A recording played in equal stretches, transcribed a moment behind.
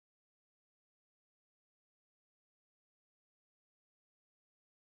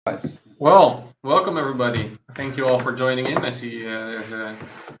Right. Well, welcome everybody. Thank you all for joining in. I see there's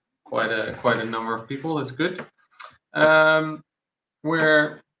quite a number of people. That's good.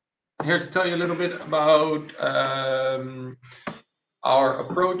 We're here to tell you a little bit about our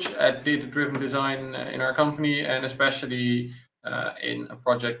approach at data-driven design in our company, and especially in a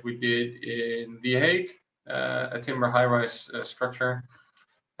project we did in The Hague, a timber high-rise structure,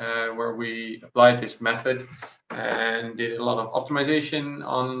 where we applied this method and did a lot of optimization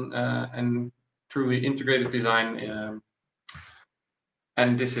on and truly integrated design.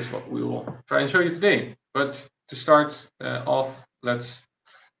 And this is what we will try and show you today. But to start off, let's.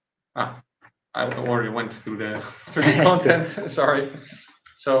 I already went through the content. Sorry.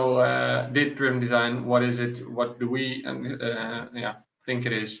 So data-driven design. What is it? What do we think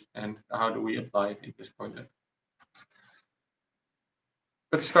it is, and how do we apply it in this project?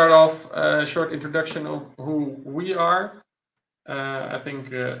 But to start off, a short introduction of who we are. I think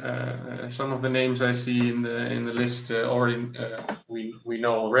some of the names I see in the list already we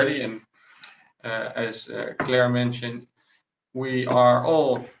know already, and as Claire mentioned, we are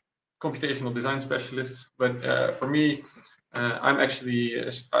all computational design specialists. But for me, I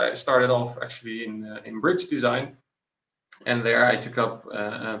started off actually in bridge design, and there I took up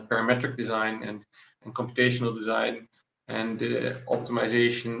parametric design and computational design and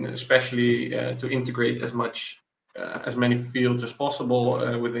optimization, especially to integrate as many fields as possible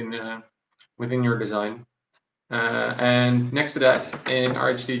within your design. And next to that, in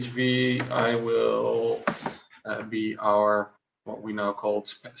RHDHV, I will be our what we now call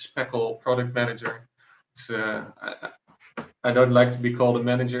speckle product manager. I don't like to be called a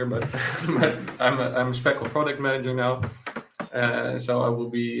manager, but I'm a speckle product manager now. So I will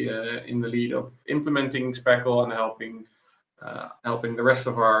be in the lead of implementing speckle and helping the rest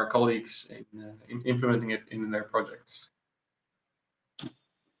of our colleagues in implementing it in their projects.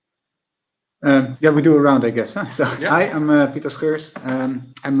 Yeah, we do a round, I guess. Huh? So yeah. Hi, I'm Pieter Schreurs.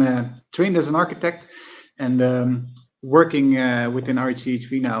 I'm trained as an architect and working within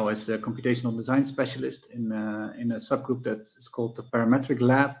RHDHV now as a computational design specialist in a subgroup that is called the Parametric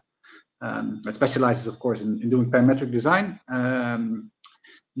Lab. That specializes, of course, in doing parametric design,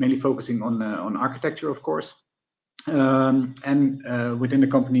 mainly focusing on architecture, of course. And within the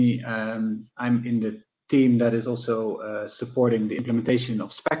company, I'm in the team that is also supporting the implementation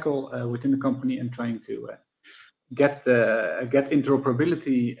of speckle within the company and trying to get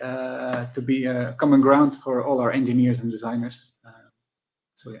interoperability to be a common ground for all our engineers and designers.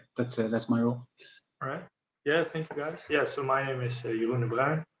 So yeah, that's my role. All right. Yeah, thank you guys. Yeah, so my name is Jeroen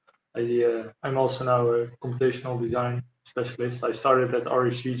Bruijn. I'm also now a computational design specialist. I started at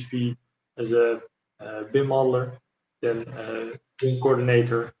RHDHV as a BIM modeler, then BIM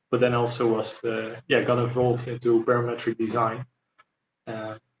coordinator, but then also got involved into parametric design,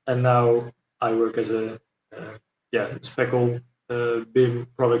 and now I work as a speckle BIM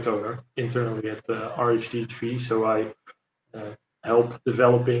product owner internally at RHDHV. So I help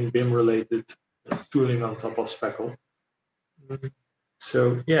developing BIM related tooling on top of speckle.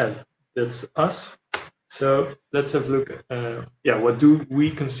 So yeah, that's us. So let's have a look. What do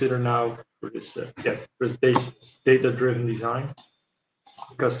we consider now for this presentation? Data-driven design,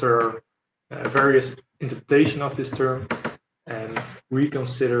 because there are various interpretations of this term, and we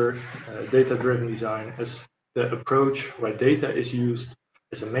consider data-driven design as the approach where data is used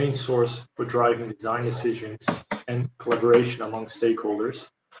as a main source for driving design decisions and collaboration among stakeholders,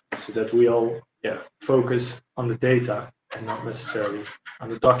 so that we all focus on the data and not necessarily on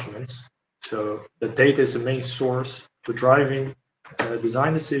the documents. So the data is the main source for driving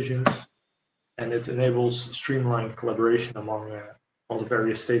design decisions, and it enables streamlined collaboration among all the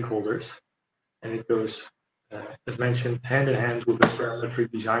various stakeholders. And it goes, as mentioned, hand in hand with a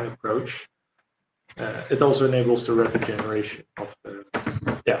parametric design approach. It also enables the rapid generation of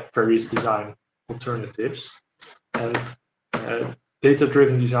various design alternatives. And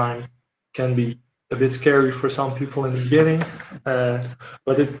data-driven design can be a bit scary for some people in the beginning,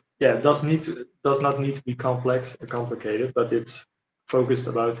 but it does not need to be complex or complicated, but it's focused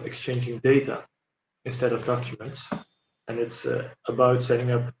about exchanging data instead of documents, and it's about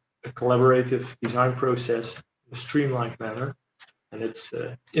setting up a collaborative design process in a streamlined manner, and it's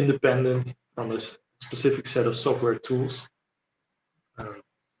independent from a specific set of software tools.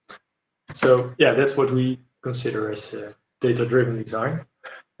 So yeah, that's what we consider as data-driven design.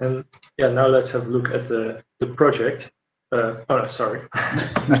 And yeah, now let's have a look at the project. Oh no, sorry,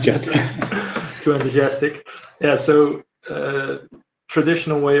 not yet. Too enthusiastic. Yeah, so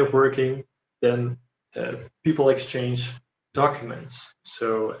traditional way of working, then people exchange documents.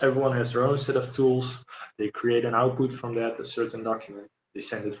 So everyone has their own set of tools. They create an output from that, a certain document, they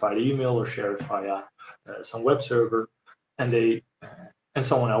send it via email or share it via some web server, and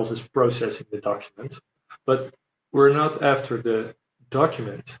someone else is processing the document. But we're not after the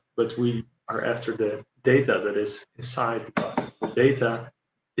document, but we are after the data that is inside the document. The data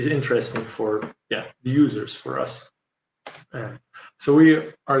is interesting for the users, for us. So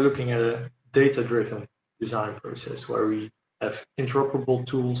we are looking at a data-driven design process where we have interoperable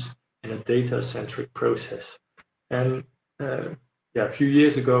tools in a data-centric process. And a few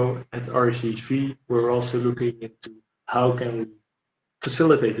years ago at RHDHV, we were also looking into how can we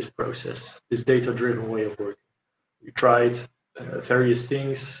facilitate this process, this data-driven way of working. We tried various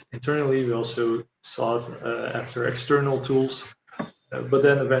things internally. We also sought after external tools, but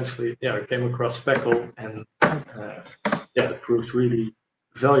then eventually, I came across Speckle, and it proved really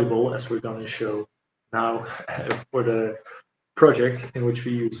valuable, as we're going to show now for the project in which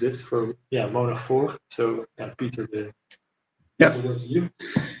we used it for Monarch IV. So Pieter, the word to you.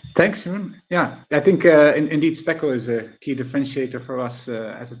 Thanks, Jeroen. Yeah, I think indeed Speckle is a key differentiator for us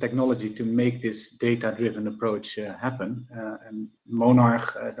as a technology to make this data-driven approach happen. And the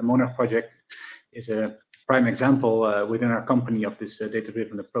Monarch project is a prime example within our company of this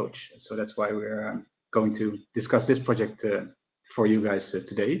data-driven approach. So that's why we're going to discuss this project for you guys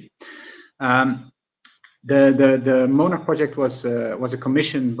today. The Monarch project was a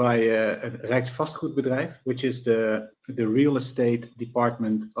commission by Rijksvastgoedbedrijf, which is the real estate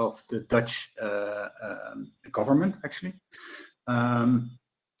department of the Dutch government, actually. And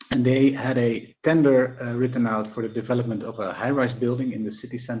they had a tender written out for the development of a high-rise building in the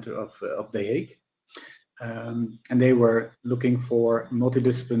city center of The Hague. And they were looking for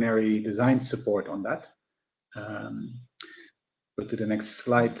multidisciplinary design support on that. Go to the next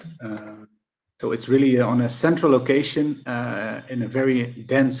slide. So it's really on a central location in a very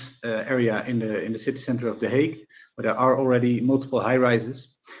dense area in the city center of The Hague, where there are already multiple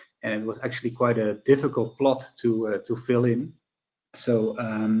high-rises, and it was actually quite a difficult plot to fill in. So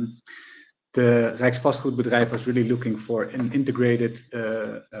the Rijksvastgoedbedrijf was really looking for an integrated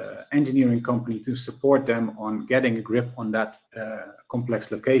engineering company to support them on getting a grip on that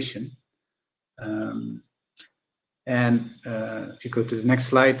complex location. And if you go to the next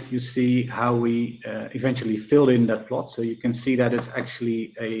slide, you see how we eventually filled in that plot. So you can see that it's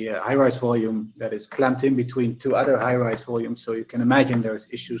actually a high-rise volume that is clamped in between two other high-rise volumes. So you can imagine there's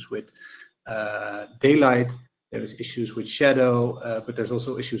issues with daylight, there's issues with shadow, but there's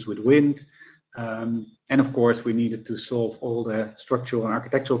also issues with wind. And of course, we needed to solve all the structural and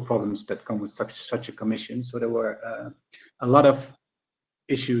architectural problems that come with such a commission. So there were a lot of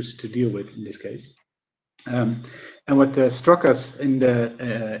issues to deal with in this case. And what struck us in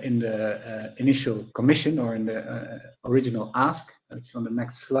the initial commission, or in the original ask, which is on the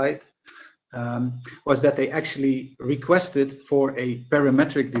next slide, was that they actually requested for a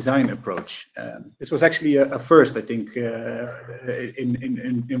parametric design approach. This was actually a first, I think, in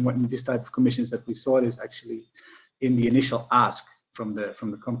this type of commissions that we saw this actually in the initial ask from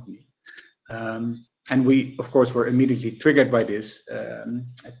the company. And we, of course, were immediately triggered by this.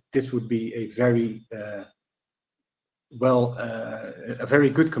 This would be a very a very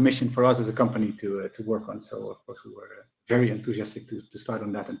good commission for us as a company to work on. So of course we were very enthusiastic to start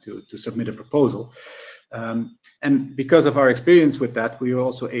on that and to submit a proposal. And because of our experience with that, we were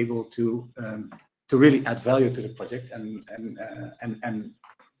also able to really add value to the project. And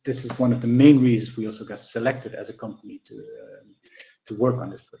this is one of the main reasons we also got selected as a company to work on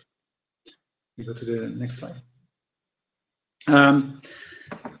this project. We go to the next slide.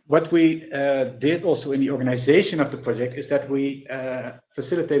 What we did also in the organization of the project is that we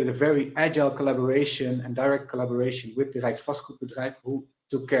facilitated a very agile collaboration and direct collaboration with the Rijksvastgoedbedrijf, who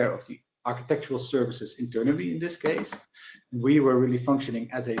took care of the architectural services internally in this case. We were really functioning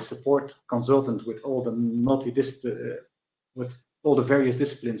as a support consultant with all the with all the various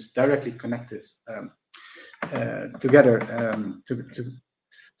disciplines directly connected together to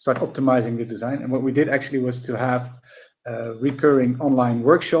start optimizing the design. And what we did actually was to have recurring online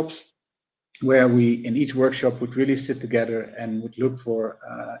workshops where we in each workshop would really sit together and would look for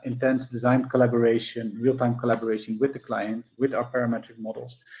intense design collaboration, real-time collaboration with the client, with our parametric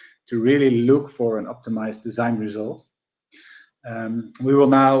models, to really look for an optimized design result. We will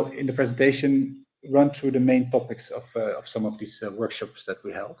now in the presentation run through the main topics of some of these workshops that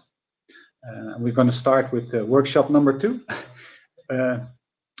we held. We're going to start with workshop number 2.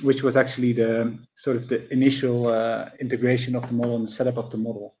 Which was actually the sort of the initial integration of the model and the setup of the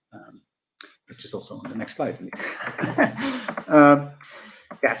model, which is also on the next slide.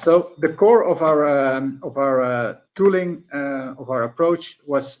 So the core of our tooling of our approach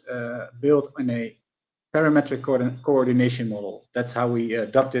was built on a parametric coordination model. That's how we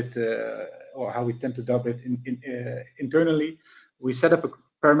dubbed it, or how we tend to dub it internally. We set up a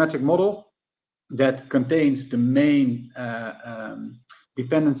parametric model that contains the main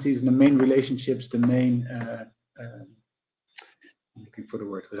dependencies and the main relationships, the main I'm looking for the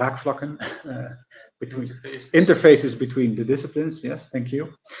word raakvlakken, between interfaces between the disciplines. Yes, thank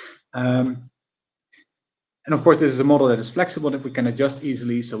you. And of course, this is a model that is flexible, that we can adjust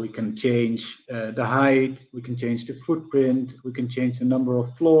easily. So we can change the height, we can change the footprint, we can change the number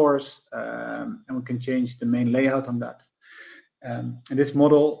of floors, and we can change the main layout on that. And this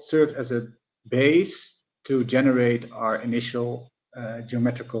model served as a base to generate our initial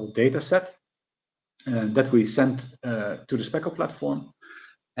geometrical data set that we sent to the Speckle platform.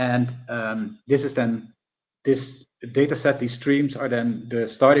 And this is then, this data set, these streams are then the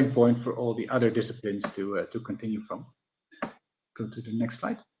starting point for all the other disciplines to continue from. Go to the next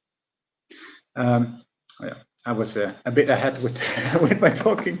slide. Oh yeah, I was a bit ahead with with my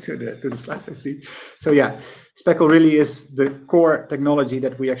talking to the slides, I see. So yeah, Speckle really is the core technology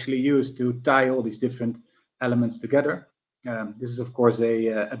that we actually use to tie all these different elements together. This is of course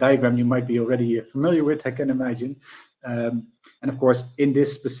a diagram you might be already familiar with, I can imagine. And of course, in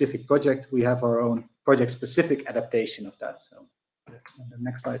this specific project, we have our own project-specific adaptation of that. So on the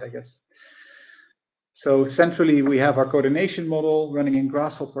next slide, I guess. So centrally, we have our coordination model running in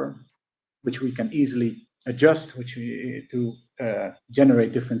Grasshopper, which we can easily adjust, to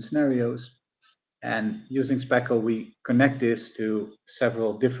generate different scenarios. And using Speckle, we connect this to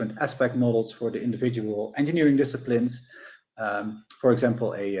several different aspect models for the individual engineering disciplines. For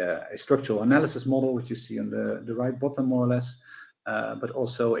example, a structural analysis model, which you see on the right bottom, more or less, but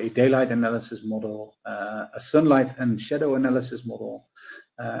also a daylight analysis model, a sunlight and shadow analysis model,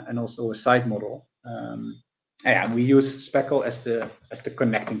 and also a site model. And we use Speckle as the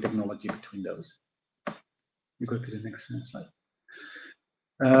connecting technology between those. You go to the next slide.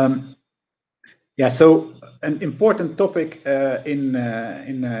 Yeah, so an important topic in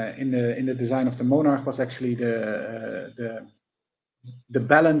the design of the Monarch was actually the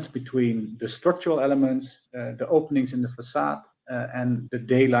balance between the structural elements, the openings in the facade, and the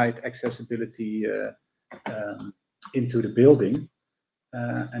daylight accessibility into the building.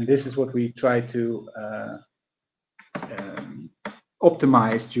 And this is what we try to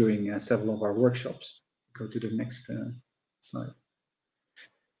optimize during several of our workshops. Go to the next slide.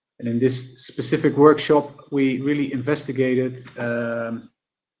 And in this specific workshop, we really investigated the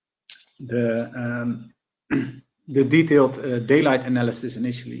detailed daylight analysis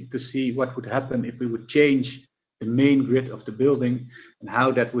initially to see what would happen if we would change the main grid of the building and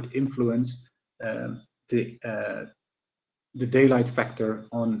how that would influence the daylight factor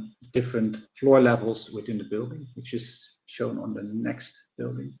on different floor levels within the building, which is shown on the next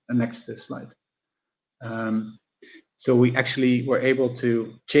slide. So we actually were able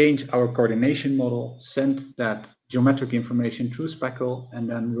to change our coordination model, send that geometric information through Speckle, and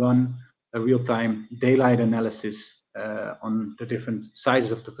then run a real-time daylight analysis on the different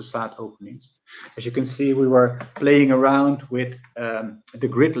sizes of the facade openings. As you can see, we were playing around with the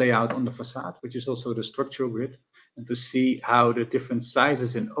grid layout on the facade, which is also the structural grid, and to see how the different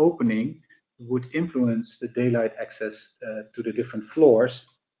sizes in opening would influence the daylight access to the different floors.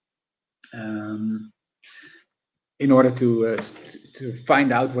 In order to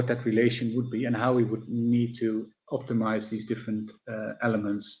find out what that relation would be and how we would need to optimize these different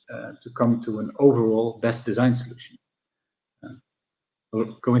elements to come to an overall best design solution.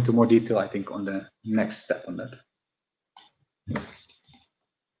 We'll go into more detail, I think, on the next step on that.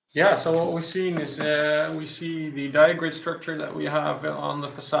 Yeah, so what we've seen is we see the diagrid structure that we have on the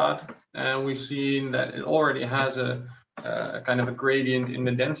facade, and we've seen that it already has a kind of a gradient in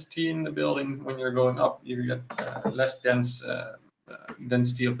the density in the building. When you're going up, you get less dense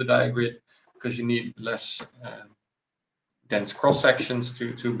density of the diagrid because you need less dense cross sections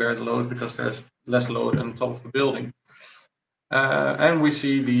to bear the load, because there's less load on top of the building. And we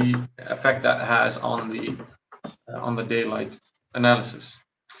see the effect that has on the daylight analysis.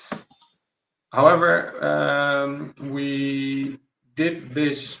 However, we did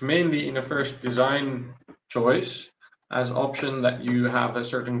this mainly in the first design choice as option that you have a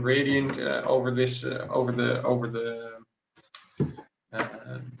certain gradient over this over the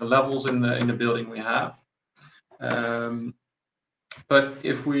levels in the building we have. But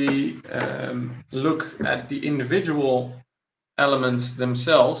if we look at the individual elements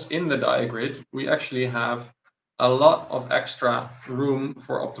themselves in the diagrid, we actually have a lot of extra room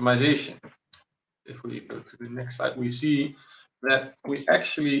for optimization. If we go to the next slide, we see that we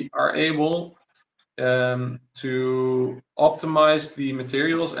actually are able to optimize the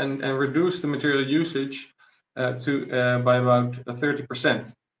materials and reduce the material usage by about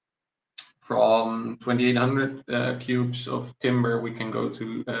 30%. From 2,800 cubes of timber, we can go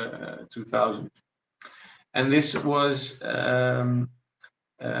to 2,000. And this was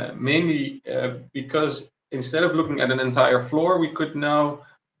mainly because instead of looking at an entire floor, we could now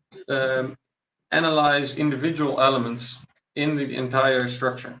analyze individual elements in the entire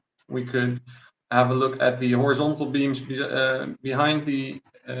structure. We could have a look at the horizontal beams behind the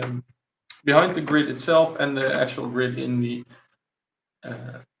grid itself and the actual grid in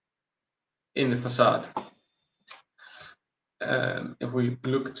the facade. If we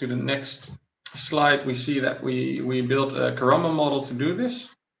look to the next slide, we see that we built a Karamba model to do this.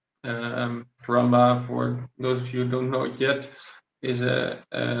 Karamba, for those of you who don't know it yet, is a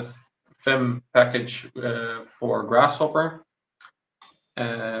FEM package for Grasshopper,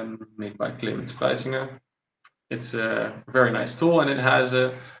 made by Clemens Preisinger. It's a very nice tool, and it has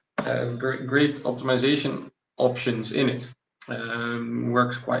a great optimization options in it.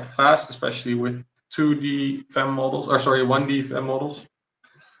 Works quite fast, especially with 2D FEM models, or sorry, 1D FEM models.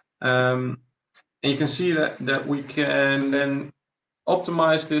 And you can see that we can then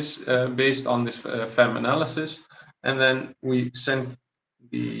optimize this based on this FEM analysis, and then we send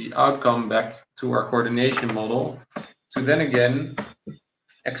the outcome back to our coordination model to then again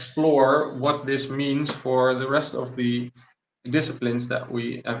explore what this means for the rest of the disciplines that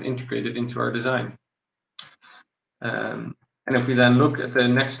we have integrated into our design. And if we then look at the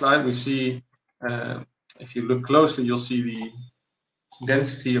next slide, we see, if you look closely, you'll see the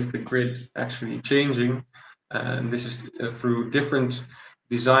density of the grid actually changing. And this is through different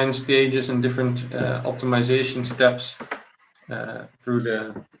design stages and different optimization steps through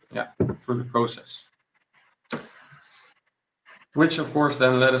the process. Which of course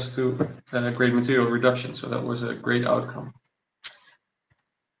then led us to great material reduction. So that was a great outcome.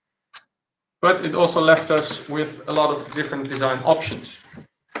 But it also left us with a lot of different design options.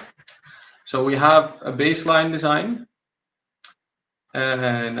 So we have a baseline design,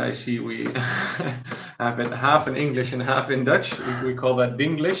 and I see we have it half in English and half in Dutch. We call that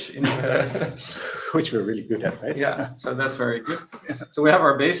Dinglish, which we're really good at, right? Yeah, so that's very good. So we have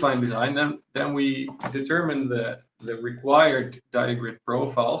our baseline design, and then we determine the required diagrid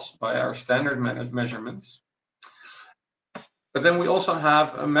profiles by our standard measurements. But then we also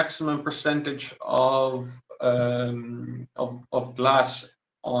have a maximum percentage of glass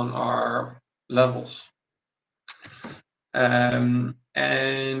on our levels. And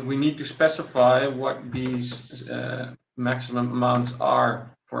we need to specify what these maximum amounts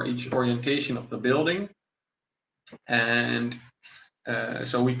are for each orientation of the building. And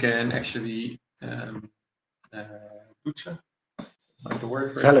so we can actually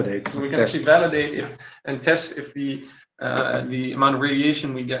validate. We can actually validate if and test if the amount of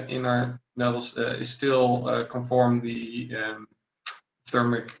radiation we get in our levels is still conform the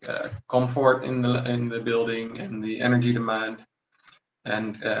thermic comfort in the building and the energy demand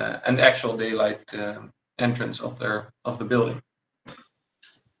and actual daylight entrance of the building.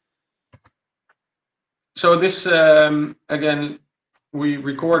 So this again, we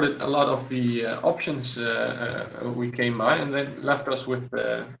recorded a lot of the options we came by, and that left us with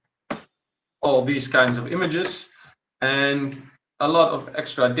all these kinds of images and a lot of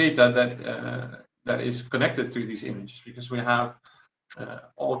extra data that is connected to these images, because we have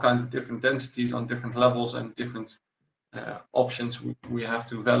all kinds of different densities on different levels and different options we have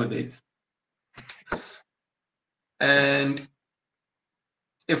to validate. And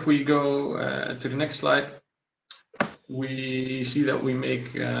if we go to the next slide, we see that we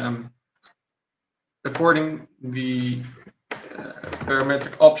make, according the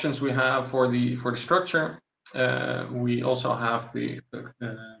parametric options we have for the structure, we also have the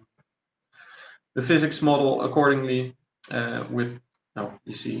physics model accordingly with, now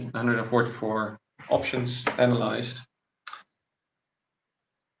you see 144 options analyzed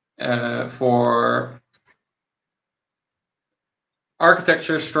for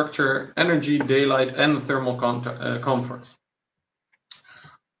architecture, structure, energy, daylight, and thermal comfort.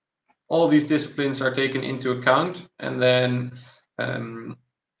 All these disciplines are taken into account, and then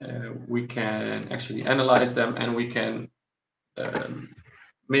we can actually analyze them, and we can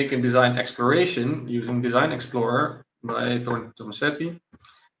make a design exploration using Design Explorer by Thornton Tomasetti.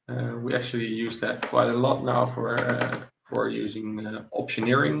 We actually use that quite a lot now for using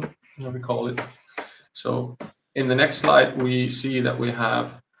optioneering, as we call it. So in the next slide, we see that we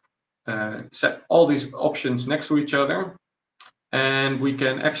have set all these options next to each other, and we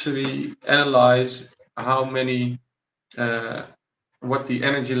can actually analyze how many, what the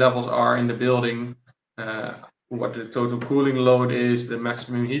energy levels are in the building what the total cooling load is, the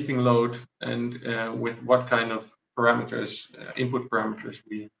maximum heating load, and with what kind of parameters, input parameters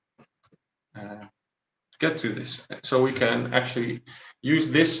we get to this. So we can actually use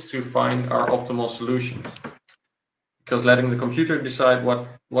this to find our optimal solution. Because letting the computer decide what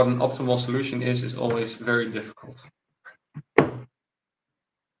an optimal solution is always very difficult.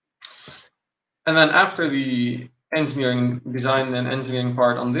 And then after the engineering design and engineering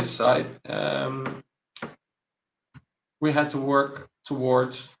part on this side, we had to work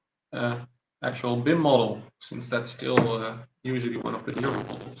towards actual BIM model, since that's still usually one of the delivery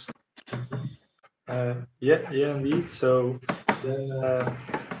models. Yeah, indeed. So then,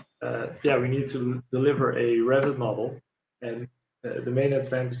 we need to deliver a Revit model, and the main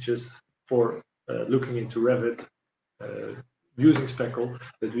advantages for looking into Revit using Speckle,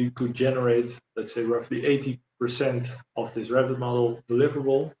 that we could generate, let's say, roughly 80% of this Revit model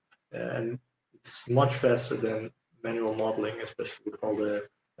deliverable, and it's much faster than manual modeling, especially with all the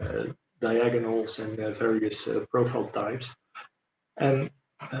diagonals and various profile types. And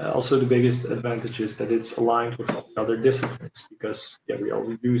also the biggest advantage is that it's aligned with other disciplines, because we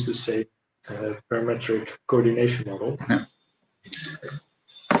all use the same parametric coordination model. Yeah.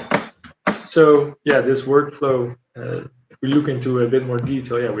 So this workflow, if we look into a bit more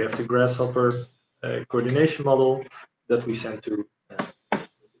detail, we have the Grasshopper coordination model that we send to the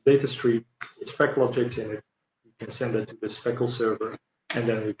data stream with Speckle objects in it. We can send that to the Speckle server, and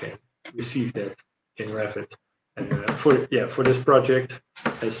then we can receive that in Revit. And for this project,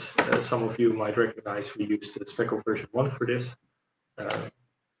 as some of you might recognize, we used the Speckle version 1 for this.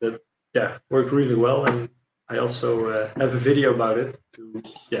 That worked really well, and I also have a video about it to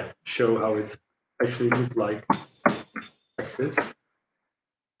show how it actually looked like this.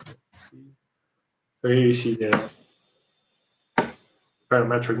 Let's see. So here you see the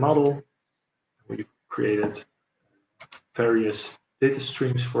parametric model. We've created various data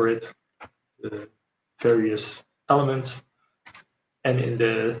streams for it, various elements, and in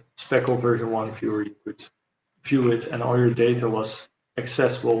the Speckle version 1 viewer you could view it, and all your data was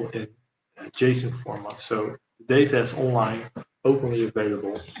accessible in JSON format. So the data is online, openly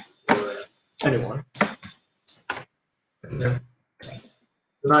available for anyone. And the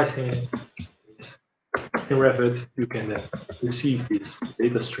nice thing is, in Revit you can then receive these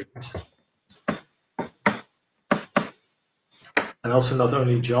data streams. And also not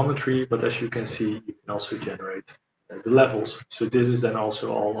only geometry, but as you can see, you can also generate the levels. So this is then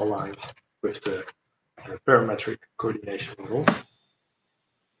also all aligned with the parametric coordination model.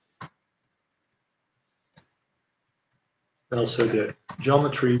 And also the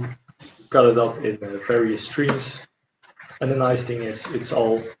geometry, we cut it up in various streams. And the nice thing is it's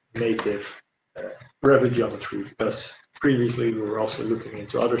all native Revit geometry, because previously we were also looking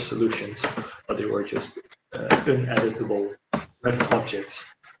into other solutions, but they were just uneditable Revit objects,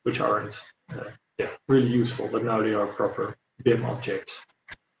 which aren't really useful, but now they are proper BIM objects.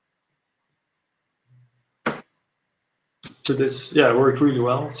 So this worked really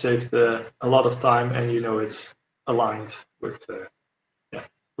well. It saved a lot of time, and it's aligned with the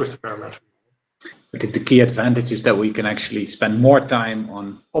parametric. I think the key advantage is that we can actually spend more time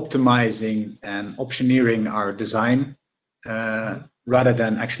on optimizing and optioneering our design rather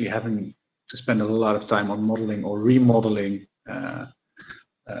than actually having to spend a lot of time on modeling or remodeling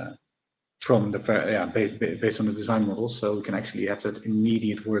from the based on the design model. So we can actually have that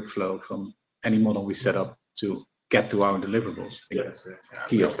immediate workflow from any model we set up to get to our deliverables. I think that's a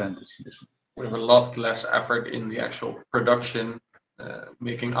key advantage in this one. We have a lot less effort in the actual production,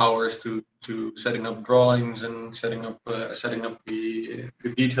 making hours to setting up drawings and setting up the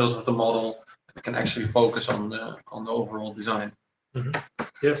details of the model. We can actually focus on the overall design. Mm-hmm.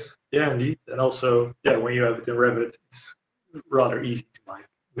 Yes, indeed, and also when you have it in Revit, it's rather easy to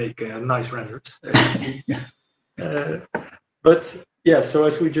make nice renders. But so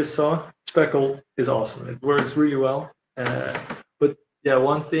as we just saw, Speckle is awesome. It works really well. But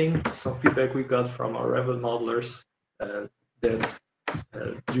one thing, some feedback we got from our Revit modelers, that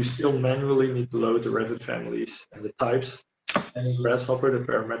you still manually need to load the Revit families and the types. And in Grasshopper, the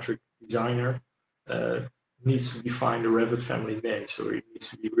parametric designer needs to define the Revit family name. So it needs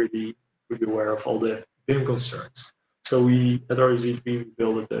to be really aware of all the BIM concerns. So we at RHDHV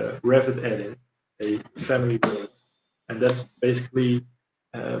built the Revit add-in, a family build, and that basically,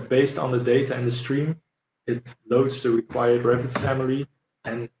 based on the data and the stream, it loads the required Revit family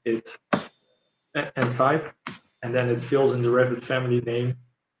and type, and then it fills in the Revit family name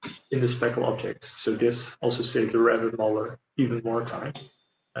in the Speckle object. So this also saves the Revit modeler even more time.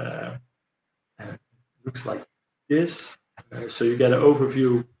 And it looks like this. So you get an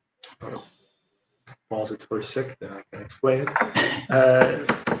overview pause it for a sec, then I can explain it.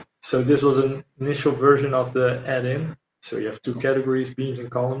 So this was an initial version of the add-in. So you have two categories, beams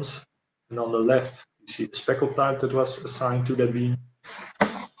and columns. And on the left, you see the speckle type that was assigned to that beam.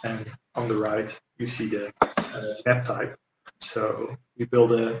 And on the right, you see the map type. So we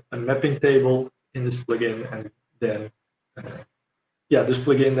build a mapping table in this plugin, and then this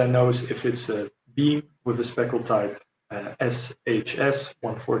plugin then knows if it's a beam with a speckle type SHS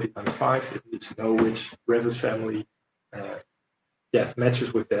 140x5. It needs to know which Revit family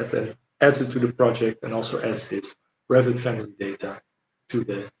matches with that, and adds it to the project, and also adds this Revit family data to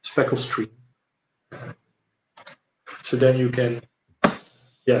the speckle stream. So then you can,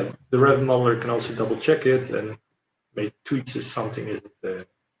 the Revit modeler can also double check it and make tweaks if something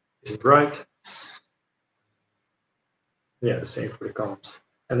isn't right. Yeah, the same for the columns.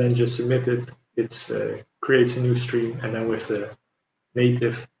 And then just submit it. It creates a new stream, and then with the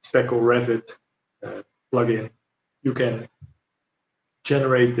native speckle Revit plugin, you can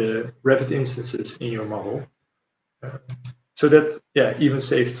generate the Revit instances in your model. So that, even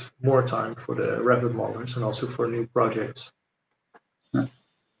saved more time for the Revit modelers and also for new projects.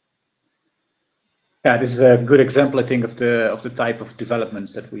 Yeah, this is a good example, I think, of the type of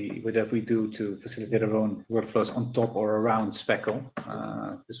developments that we do to facilitate our own workflows on top or around speckle.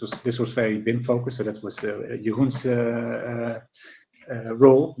 This was very BIM focused, so that was Jeroen's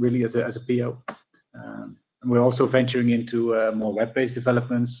role really as a PO. And we're also venturing into more web-based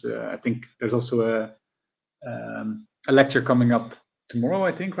developments. I think there's also a lecture coming up tomorrow,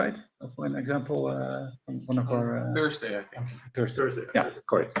 I think, right? Of an example from one of our Thursday, I think. Thursday. Yeah,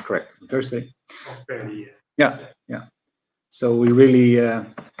 correct. Thursday. Fairly, yeah. So we really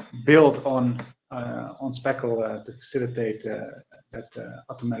build on speckle to facilitate that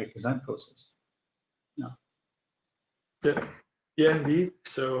automatic design process. Yeah, indeed.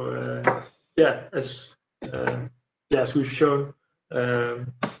 So as we've shown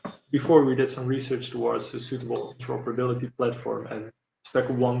before, we did some research towards a suitable interoperability platform, and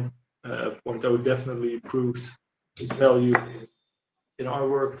Speckle 1.0 definitely proved its value in our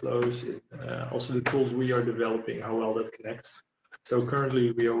workflows, also the tools we are developing, how well that connects. So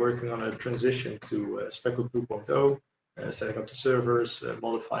currently we are working on a transition to Speckle 2.0, setting up the servers,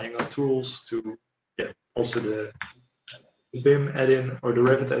 modifying our tools to also the BIM add-in or the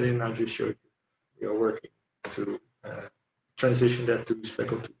Revit add-in I just showed you. We are working to transition that to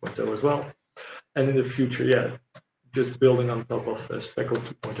Speckle 2.0 as well. And in the future, just building on top of Speckle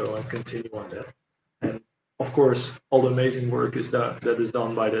 2.0 and continue on that. And of course, all the amazing work that is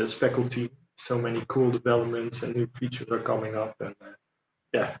done by the Speckle team. So many cool developments and new features are coming up. And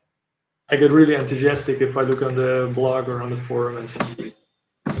I get really enthusiastic if I look on the blog or on the forum and see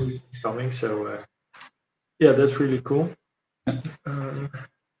it's coming. So that's really cool. And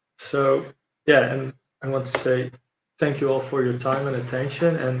I want to say thank you all for your time and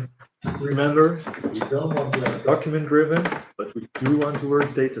attention. And remember, we don't want to work document-driven, but we do want to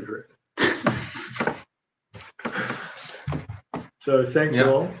work data-driven. So thank you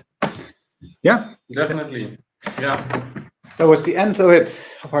all. Yeah, definitely. Yeah, that was the end of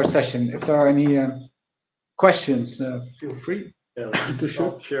our session. If there are any questions, feel free to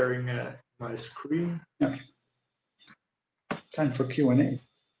stop sharing my screen. Yes. Time for Q&A.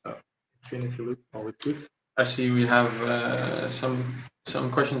 Infinity loop, always good. I see we have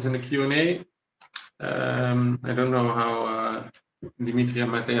some questions in the Q&A. I don't know how Dimitri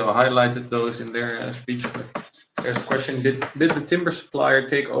and Matteo highlighted those in their speech, but there's a question: Did the timber supplier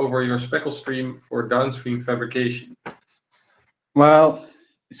take over your speckle stream for downstream fabrication? Well,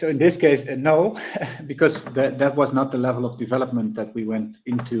 so in this case, no, because that was not the level of development that we went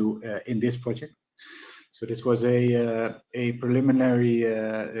into in this project. So this was a preliminary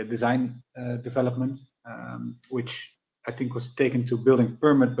design development, which I think was taken to building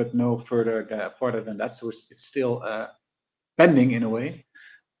permit, but no further than that. So it's still pending in a way,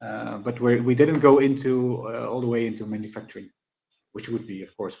 but we didn't go into all the way into manufacturing, which would be,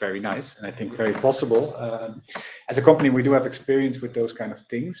 of course, very nice and I think very possible. As a company, we do have experience with those kind of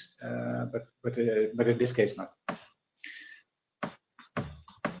things, but in this case, not.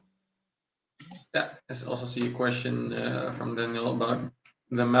 Yeah, I also see a question from Daniel about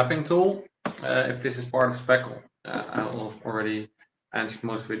the mapping tool. If this is part of Speckle, I'll already answered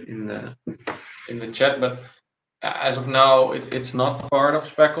most of it in the chat, but as of now, it's not part of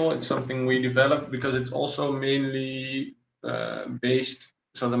Speckle. It's something we developed because it's also mainly based.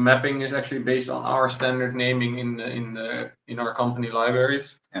 So the mapping is actually based on our standard naming in our company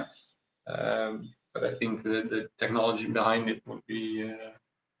libraries. Yes. But I think the technology behind it would be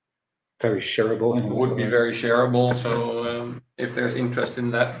very shareable. Would be very shareable. So if there's interest in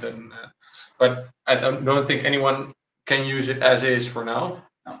that, then but I don't think anyone can use it as is for now.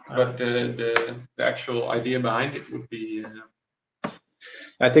 No. But the actual idea behind it would be.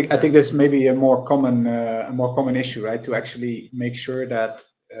 I think this may be a more common issue, right? To actually make sure that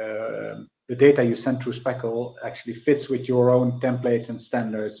the data you send through Speckle actually fits with your own templates and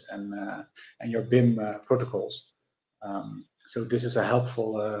standards and your BIM protocols. So this is a helpful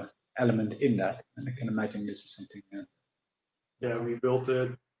element in that, and I can imagine this is something. Yeah, we built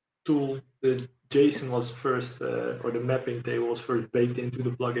a tool. The JSON was first, or the mapping table was first baked into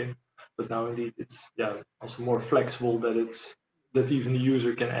the plugin, but now indeed it's also more flexible that even the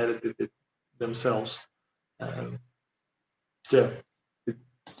user can edit it themselves.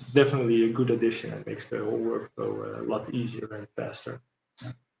 It's definitely a good addition and makes the whole workflow a lot easier and faster.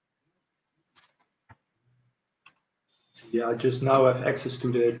 Yeah, I just now have access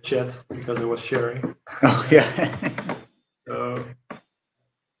to the chat because I was sharing. Oh yeah. So,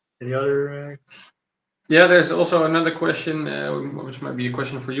 any other? Yeah, there's also another question, which might be a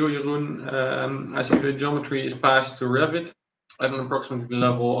question for you, Jeroen. I see the geometry is passed to Revit at an approximate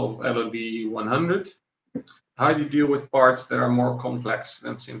level of LOD 100. How do you deal with parts that are more complex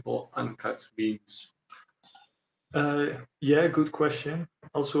than simple uncut beams? Yeah, good question.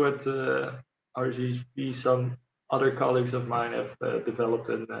 Also at RHDHV, some other colleagues of mine have developed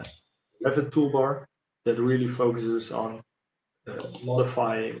a Revit toolbar that really focuses on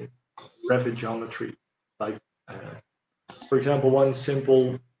modifying Revit geometry. Like, for example, one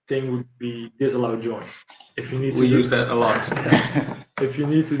simple thing would be disallowed join. If you need to use that a lot. If you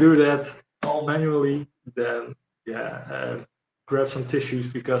need to do that all manually, then grab some tissues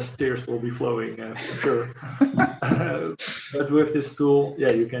because tears will be flowing for sure. But with this tool,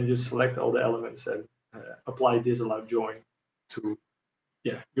 you can just select all the elements and apply disallowed join to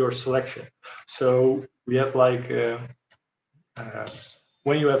your selection. So we have like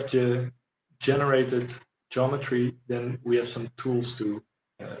when you have generated geometry, then we have some tools to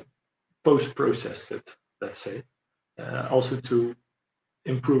post-process it, let's say, also to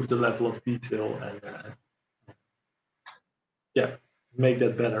improve the level of detail and make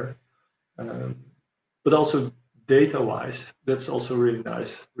that better. But also data-wise, that's also really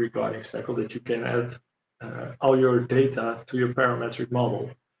nice regarding Speckle, that you can add all your data to your parametric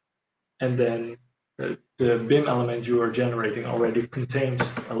model, and then the BIM element you are generating already contains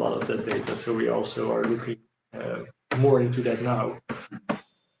a lot of that data. So we also are looking more into that now,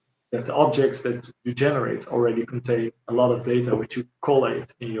 that the objects that you generate already contain a lot of data which you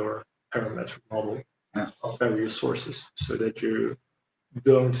collate in your parametric model of various sources, so that you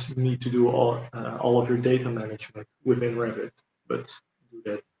don't need to do all of your data management within Revit, but do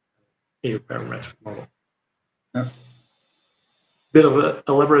that in your parametric model. Bit of an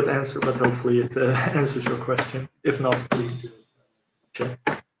elaborate answer, but hopefully it answers your question. If not, please check.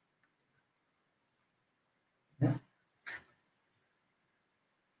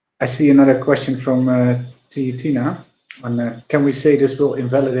 I see another question from Tina on can we say this will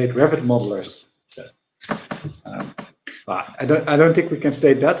invalidate Revit modelers? So, I don't think we can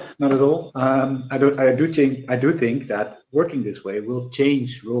state that, not at all. I do think that working this way will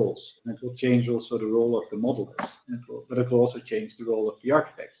change roles, and it will change also the role of the modelers, but it will also change the role of the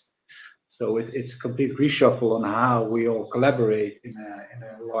architects. So it's a complete reshuffle on how we all collaborate in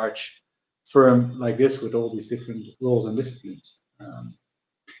a large firm like this with all these different roles and disciplines.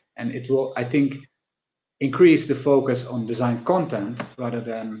 And it will, I think, increase the focus on design content rather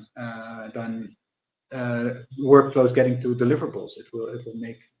than workflows getting to deliverables. It will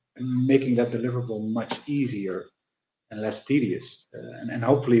make making that deliverable much easier and less tedious. And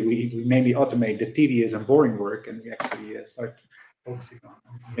hopefully we mainly automate the tedious and boring work, and we actually start focusing on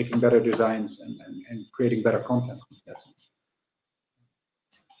making better designs and creating better content in that sense.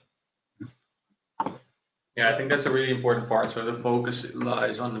 Yeah, I think that's a really important part. So the focus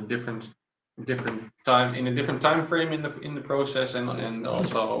lies on a different time frame in the process, and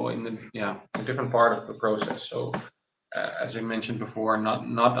also in a different part of the process. So as I mentioned before,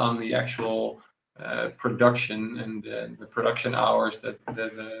 not on the actual production and the production hours that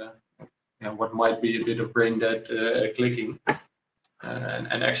what might be a bit of brain dead clicking,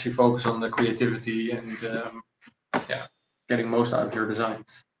 and actually focus on the creativity and getting most out of your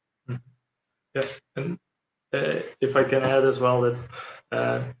designs. Yeah, and if I can add as well that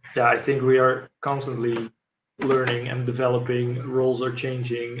I think we are constantly learning and developing. Roles are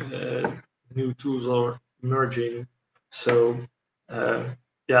changing, new tools are emerging. So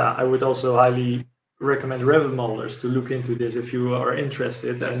I would also highly recommend Revit modelers to look into this if you are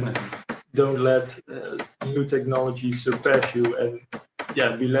interested. Definitely. And don't let new technology surpass you and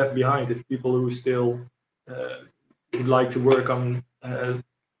be left behind. If people who still would like to work on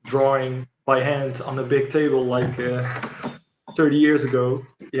drawing by hand on a big table like 30 years ago.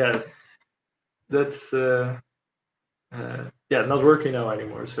 Yeah, that's not working now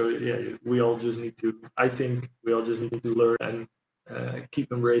anymore. So yeah, we all just need to. I think we all just need to learn and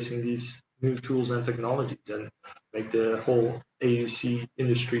keep embracing these new tools and technologies and make the whole AUC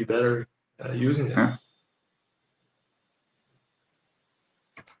industry better using them. Yeah.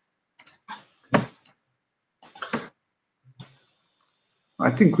 I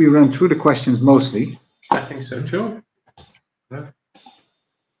think we ran through the questions mostly. I think so too.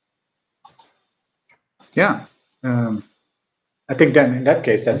 Yeah. I think then in that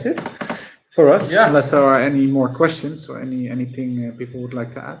case, that's it for us. Yeah. Unless there are any more questions or anything people would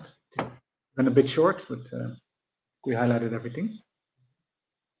like to add. Been a bit short, but we highlighted everything.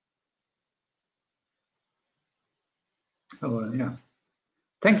 So yeah.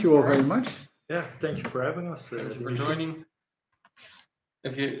 Thank you all very much. Yeah, thank you for having us. Thank you for joining.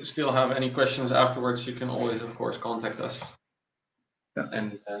 If you still have any questions afterwards, you can always, of course, contact us. Yeah.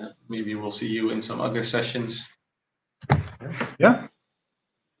 And maybe we'll see you in some other sessions. Yeah.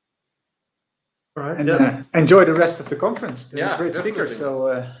 All right. And enjoy the rest of the conference. They're great definitely. speakers,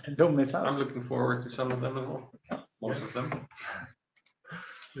 so don't miss out. I'm looking forward to some of them as well. Most of them.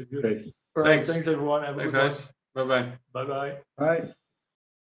 Great. All right, thanks everyone. Have a Thanks, good one. guys. Bye-bye. Bye-bye. Bye.